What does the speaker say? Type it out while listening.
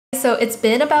So it's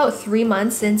been about 3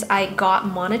 months since I got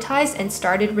monetized and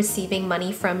started receiving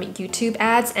money from YouTube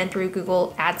ads and through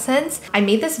Google Adsense. I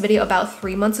made this video about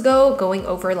 3 months ago going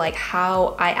over like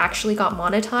how I actually got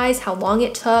monetized, how long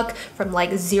it took from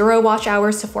like 0 watch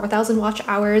hours to 4,000 watch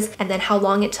hours, and then how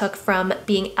long it took from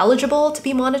being eligible to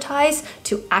be monetized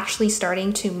to actually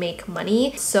starting to make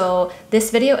money. So this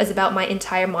video is about my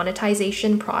entire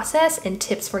monetization process and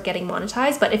tips for getting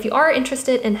monetized. But if you are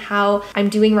interested in how I'm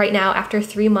doing right now after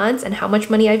 3 months, and how much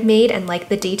money I've made and like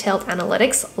the detailed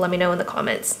analytics, let me know in the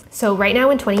comments. So right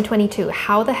now in 2022,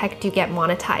 how the heck do you get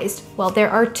monetized? Well, there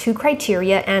are 2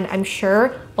 criteria, and I'm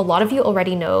sure a lot of you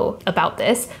already know about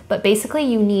this, but basically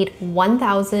you need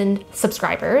 1,000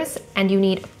 subscribers and you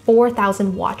need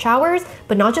 4,000 watch hours,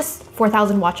 but not just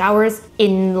 4,000 watch hours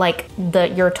in like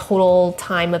your total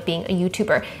time of being a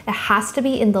YouTuber. It has to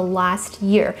be in the last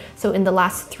year. So in the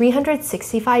last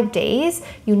 365 days,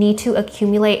 you need to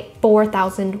accumulate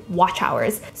 4,000 watch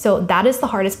hours. So that is the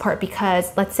hardest part,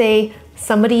 because let's say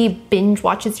somebody binge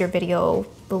watches your video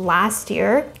last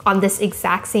year on this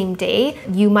exact same day,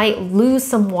 you might lose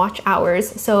some watch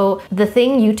hours. So the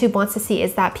thing YouTube wants to see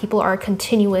is that people are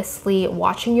continuously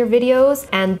watching your videos,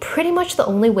 and pretty much the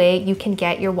only way you can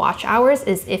get your watch hours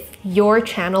is if your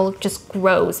channel just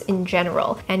grows in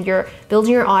general and you're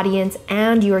building your audience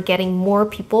and you're getting more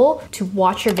people to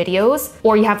watch your videos,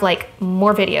 or you have like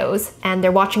more videos and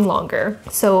they're watching longer.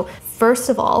 So first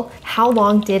of all, how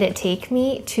long did it take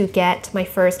me to get my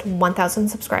first 1,000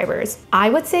 subscribers? I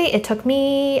would say it took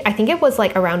me, I think it was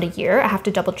like around a year. I have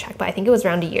to double check, but I think it was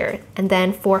around a year. And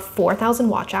then for 4,000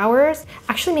 watch hours,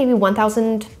 actually maybe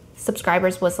 1,000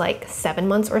 subscribers was like 7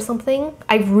 months or something.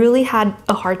 I really had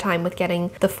a hard time with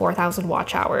getting the 4,000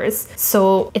 watch hours.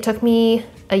 So it took me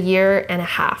a year and a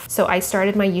half. So I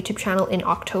started my YouTube channel in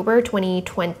October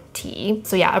 2020.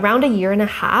 So yeah, around a year and a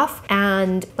half.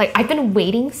 And like I've been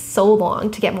waiting so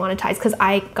long to get monetized because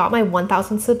I got my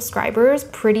 1,000 subscribers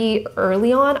pretty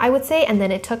early on, I would say. And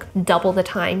then it took double the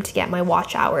time to get my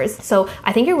watch hours. So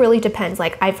I think it really depends.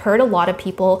 Like I've heard a lot of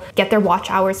people get their watch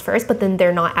hours first, but then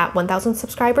they're not at 1,000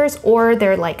 subscribers, or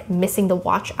they're like missing the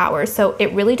watch hours. So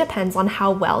it really depends on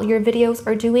how well your videos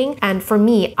are doing. And for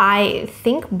me, I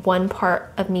think one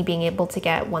part of me being able to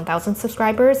get 1,000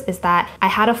 subscribers is that I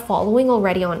had a following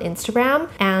already on Instagram,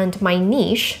 and my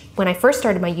niche when I first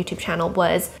started my YouTube channel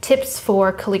was tips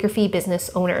for calligraphy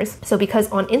business owners. So because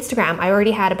on Instagram, I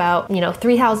already had about,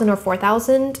 3,000 or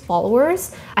 4,000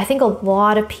 followers, I think a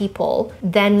lot of people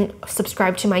then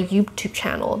subscribed to my YouTube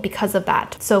channel because of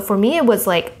that. So for me, it was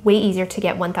like way easier to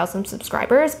get 1,000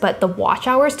 subscribers, but the watch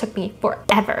hours took me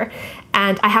forever.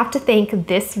 And I have to thank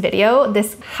this video,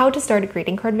 this how to start a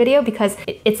greeting card video, because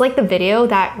it's like the video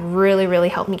that really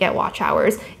helped me get watch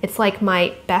hours. It's like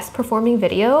my best performing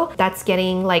video that's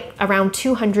getting like around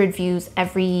 200 views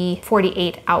every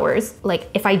 48 hours. Like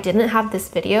if I didn't have this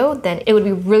video, then it would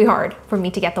be really hard for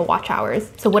me to get the watch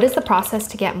hours. So what is the process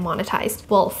to get monetized?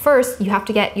 Well, first you have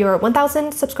to get your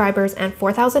 1,000 subscribers and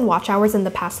 4,000 watch hours in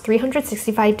the past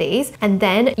 365 days. And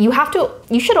then you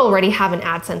should already have an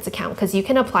AdSense account, because you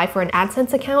can apply for an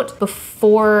AdSense account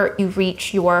before you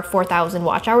reach your 4,000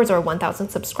 watch hours or 1,000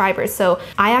 subscribers. So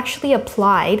I actually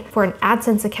applied for an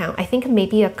AdSense account, I think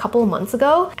maybe a couple of months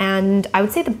ago. And I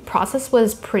would say the process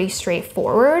was pretty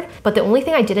straightforward, but the only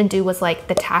thing I didn't do was like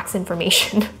the tax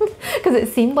information because it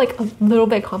seemed like a little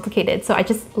bit complicated. So I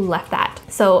just left that.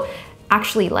 So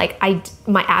actually, like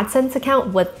my AdSense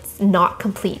account was not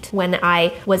complete when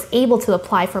I was able to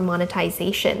apply for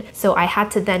monetization. So I had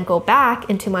to then go back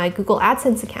into my Google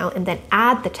AdSense account and then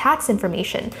add the tax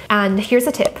information. And here's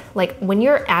a tip, like when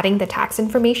you're adding the tax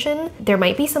information, there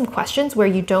might be some questions where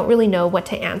you don't really know what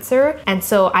to answer. And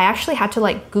so I actually had to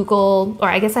like Google, or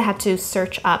I guess I had to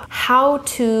search up how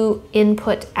to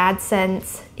input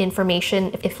AdSense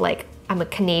information if like I'm a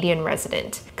Canadian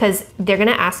resident, because they're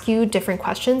gonna ask you different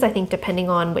questions, I think, depending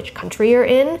on which country you're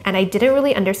in. And I didn't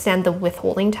really understand the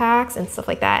withholding tax and stuff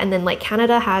like that. And then like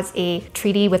Canada has a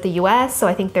treaty with the US, so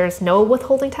I think there's no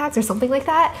withholding tax or something like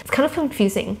that. It's kind of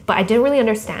confusing, but I didn't really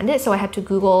understand it. So I had to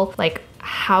Google like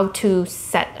how to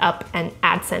set up an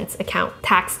AdSense account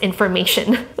tax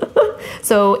information.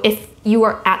 So if you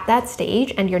are at that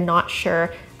stage and you're not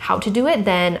sure how to do it,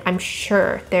 then I'm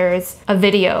sure there's a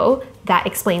video that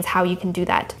explains how you can do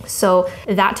that. So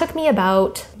that took me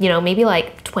about, you know, maybe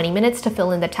like 20 minutes to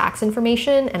fill in the tax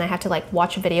information, and I had to like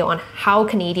watch a video on how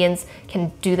Canadians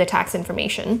can do the tax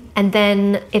information. And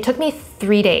then it took me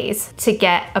 3 days to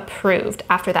get approved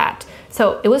after that.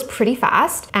 So it was pretty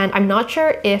fast, and I'm not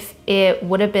sure if it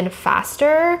would have been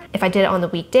faster if I did it on the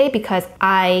weekday, because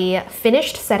I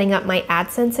finished setting up my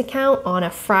AdSense account on a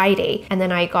Friday and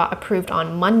then I got approved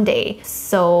on Monday.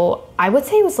 So I would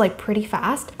say it was like pretty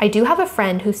fast. I do have a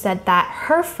friend who said that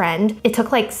her friend, it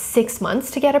took like 6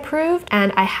 months to get approved,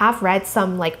 and I have read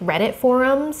some like Reddit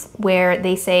forums where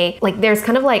they say like there's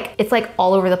kind of like, it's like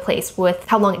all over the place with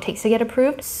how long it takes to get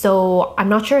approved. So I'm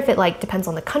not sure if it like depends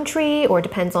on the country or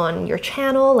depends on your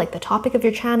channel, like the topic of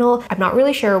your channel. I'm not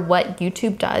really sure what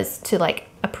YouTube does to like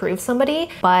approve somebody,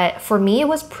 but for me it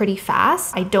was pretty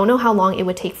fast. I don't know how long it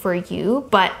would take for you,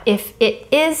 but if it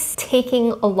is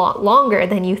taking a lot longer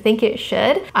than you think it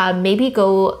should, maybe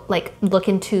go like look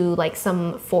into like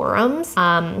some forums.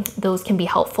 Those can be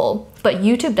helpful. But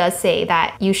YouTube does say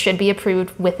that you should be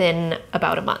approved within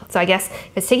about a month. So I guess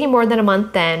if it's taking more than a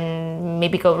month, then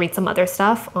maybe go read some other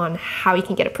stuff on how you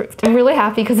can get approved. I'm really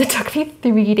happy because it took me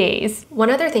 3 days. One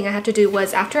other thing I had to do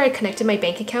was after I connected my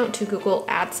bank account to Google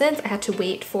Adsense, I had to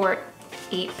wait for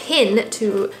a PIN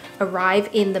to arrive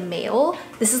in the mail.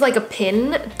 This is like a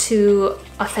PIN to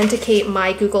authenticate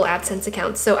my Google AdSense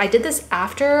account. So I did this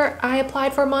after I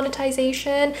applied for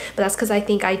monetization, but that's because I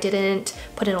think I didn't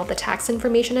put in all the tax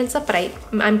information and stuff, but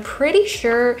I'm pretty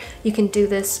sure you can do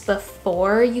this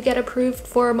before you get approved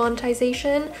for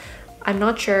monetization. I'm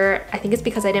not sure. I think it's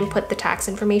because I didn't put the tax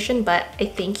information, but I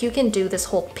think you can do this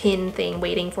whole PIN thing,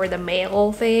 waiting for the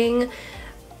mail thing,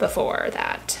 before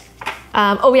that.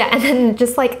 Oh yeah, and then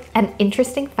just like an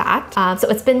interesting fact. So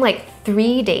it's been like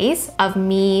 3 days of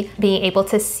me being able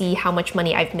to see how much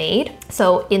money I've made.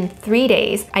 So in 3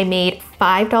 days, I made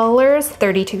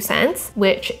 $5.32,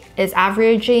 which is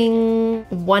averaging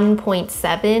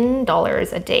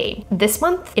 $1.7 a day. This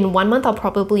month, in 1 month, I'll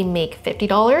probably make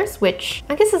 $50, which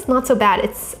I guess is not so bad.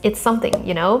 It's something,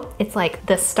 you know? It's like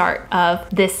the start of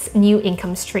this new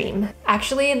income stream.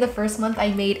 Actually, in the first month,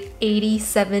 I made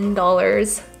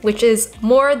 $87, which is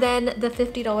more than the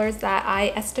 $50 that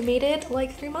I estimated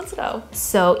like 3 months ago.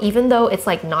 So even though it's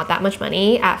like not that much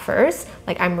money at first,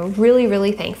 like I'm really,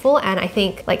 really thankful, and I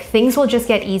think like things will just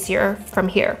get easier from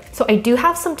here. So I do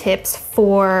have some tips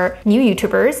for new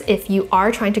YouTubers if you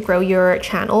are trying to grow your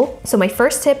channel. So my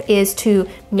first tip is to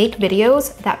make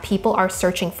videos that people are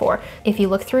searching for. If you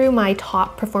look through my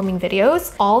top performing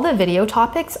videos, all the video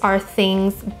topics are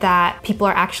things that people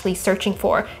are actually searching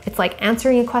for. It's like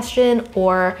answering a question,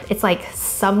 or it's like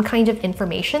some kind of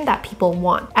information that people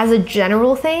want. As a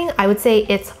general thing, I would say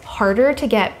it's harder to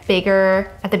get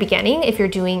bigger at the beginning if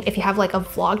you have like a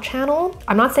vlog channel.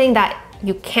 I'm not saying that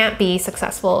you can't be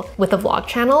successful with a vlog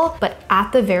channel, but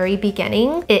at the very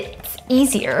beginning, it's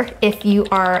easier if you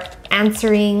are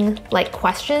answering like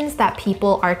questions that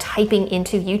people are typing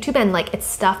into YouTube, and like it's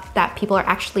stuff that people are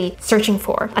actually searching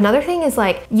for. Another thing is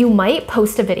like you might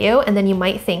post a video and then you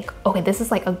might think, okay, this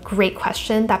is like a great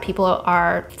question that people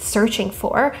are searching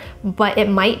for, but it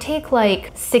might take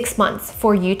like 6 months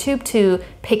for YouTube to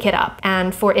pick it up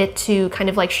and for it to kind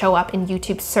of like show up in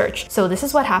YouTube search. So this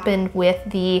is what happened with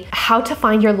the how to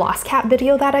find your lost cat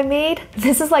video that I made.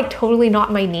 This is like totally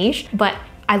not my niche, but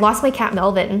I lost my cat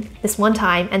Melvin this one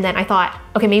time, and then I thought,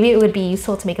 okay, maybe it would be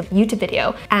useful to make a YouTube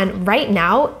video. And right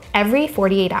now, every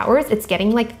 48 hours, it's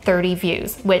getting like 30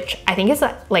 views, which I think is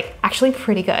like actually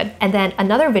pretty good. And then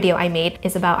another video I made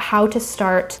is about how to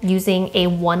start using a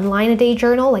 1 line a day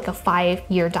journal, like a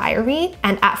 5-year diary.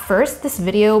 And at first, this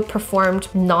video performed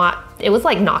it was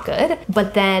like not good,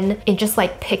 but then it just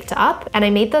like picked up, and I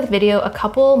made the video a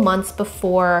couple months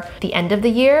before the end of the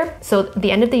year. So the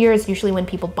end of the year is usually when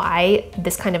people buy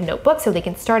this kind of notebook, so they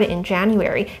can start it in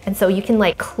January. And so you can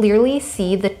like clearly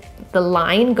see the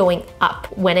line going up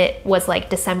when it was like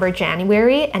December,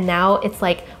 January, and now it's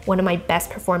like one of my best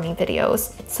performing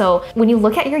videos. So when you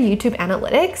look at your YouTube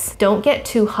analytics, don't get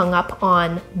too hung up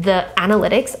on the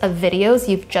analytics of videos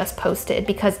you've just posted,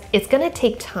 because it's gonna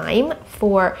take time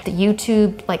for the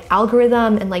YouTube like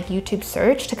algorithm and like YouTube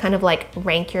search to kind of like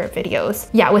rank your videos.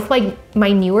 Yeah, with like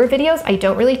my newer videos, I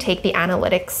don't really take the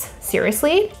analytics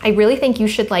seriously. I really think you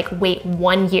should like wait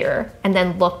 1 year and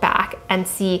then look back and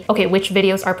see, okay, which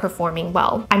videos are performing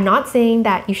well. I'm not saying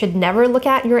that you should never look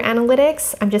at your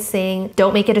analytics. I'm just saying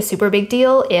don't make it a super big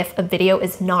deal if a video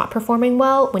is not performing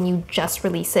well when you just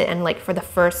release it and like for the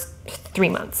first 3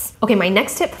 months. Okay, my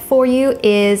next tip for you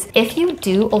is if you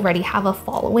do already have a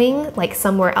following like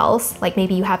somewhere else, like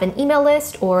maybe you have an email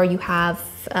list or you have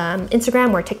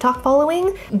Instagram or TikTok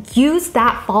following, use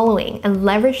that following and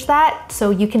leverage that so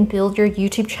you can build your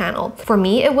YouTube channel. For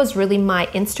me, it was really my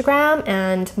Instagram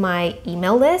and my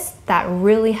email list that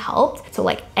really helped. So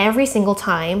like every single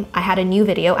time I had a new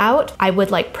video out, I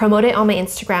would like promote it on my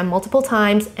Instagram multiple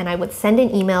times, and I would send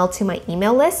an email to my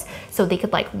email list so they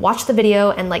could like watch the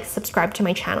video and like subscribe to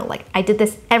my channel. Like I did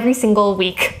this every single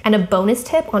week. And a bonus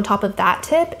tip on top of that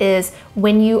tip is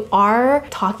when you are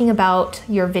talking about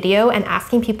your video and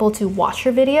asking people to watch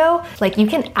your video, like you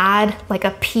can add like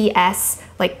a PS,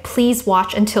 like please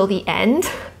watch until the end.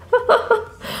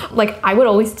 Like I would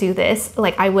always do this.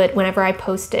 Like I would, whenever I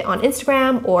post it on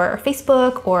Instagram or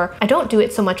Facebook, or I don't do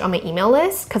it so much on my email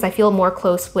list because I feel more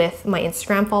close with my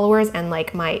Instagram followers and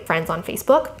like my friends on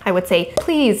Facebook. I would say,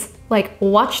 please like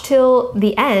watch till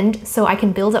the end so I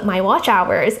can build up my watch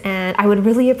hours, and I would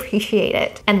really appreciate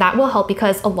it. And that will help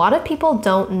because a lot of people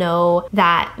don't know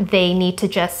that they need to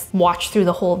just watch through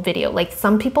the whole video. Like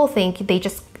some people think if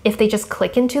they just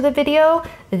click into the video,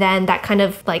 then that kind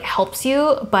of like helps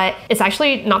you, but it's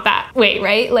actually not that way,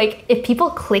 right? Like if people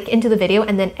click into the video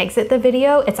and then exit the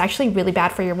video, it's actually really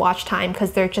bad for your watch time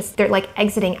because they're like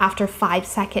exiting after 5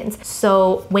 seconds.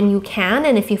 So when you can,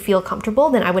 and if you feel comfortable,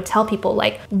 then I would tell people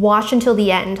like watch until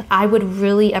the end. I would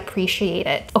really appreciate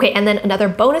it. Okay, and then another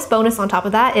bonus on top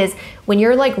of that is when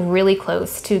you're like really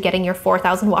close to getting your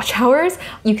 4,000 watch hours,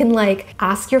 you can like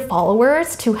ask your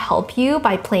followers to help you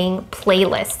by playing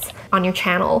playlists on your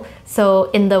channel.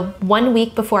 So in the 1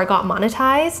 week before I got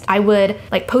monetized, I would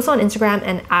like post on Instagram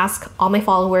and ask all my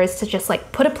followers to just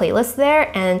like put a playlist there,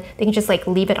 and they can just like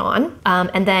leave it on.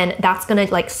 And then that's gonna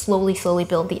like slowly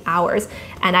build the hours.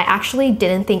 And I actually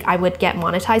didn't think I would get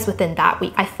monetized within that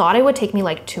week. I thought it would take me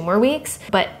like 2 more weeks,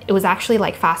 but it was actually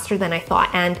like faster than I thought.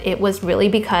 And it was really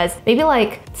because maybe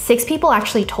like 6 people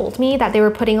actually told me that they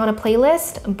were putting on a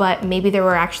playlist, but maybe there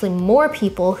were actually more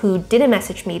people who didn't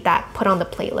message me that put on the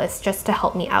playlist just to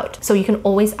help me out. So you can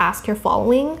always ask your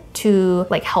following to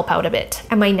like help out a bit.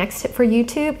 And my next tip for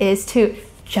YouTube is to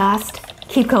just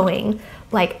keep going.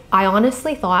 Like I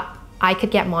honestly thought I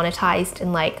could get monetized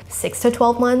in like 6 to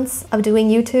 12 months of doing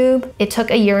YouTube. It took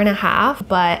 1.5 years,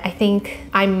 but I think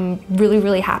I'm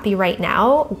really happy right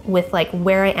now with like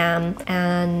where I am.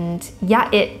 And yeah,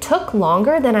 it took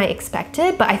longer than I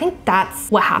expected, but I think that's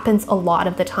what happens a lot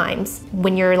of the times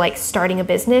when you're like starting a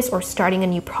business or starting a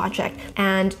new project.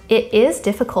 And it is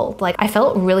difficult. Like I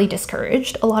felt really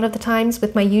discouraged a lot of the times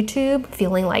with my YouTube,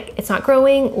 feeling like it's not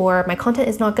growing, or my content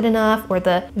is not good enough, or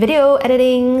the video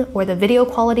editing or the video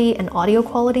quality and audio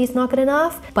quality is not good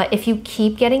enough. But if you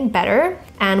keep getting better,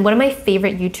 and one of my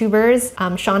favorite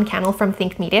YouTubers, Sean Cannell from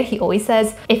Think Media, he always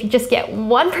says, if you just get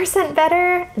 1%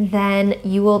 better, then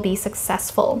you will be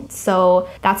successful. So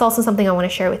that's also something I want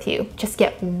to share with you. Just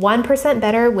get 1%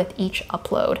 better with each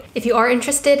upload. If you are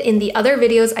interested in the other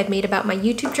videos I've made about my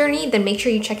YouTube journey, then make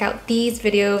sure you check out these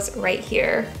videos right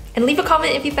here. And leave a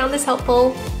comment if you found this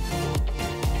helpful.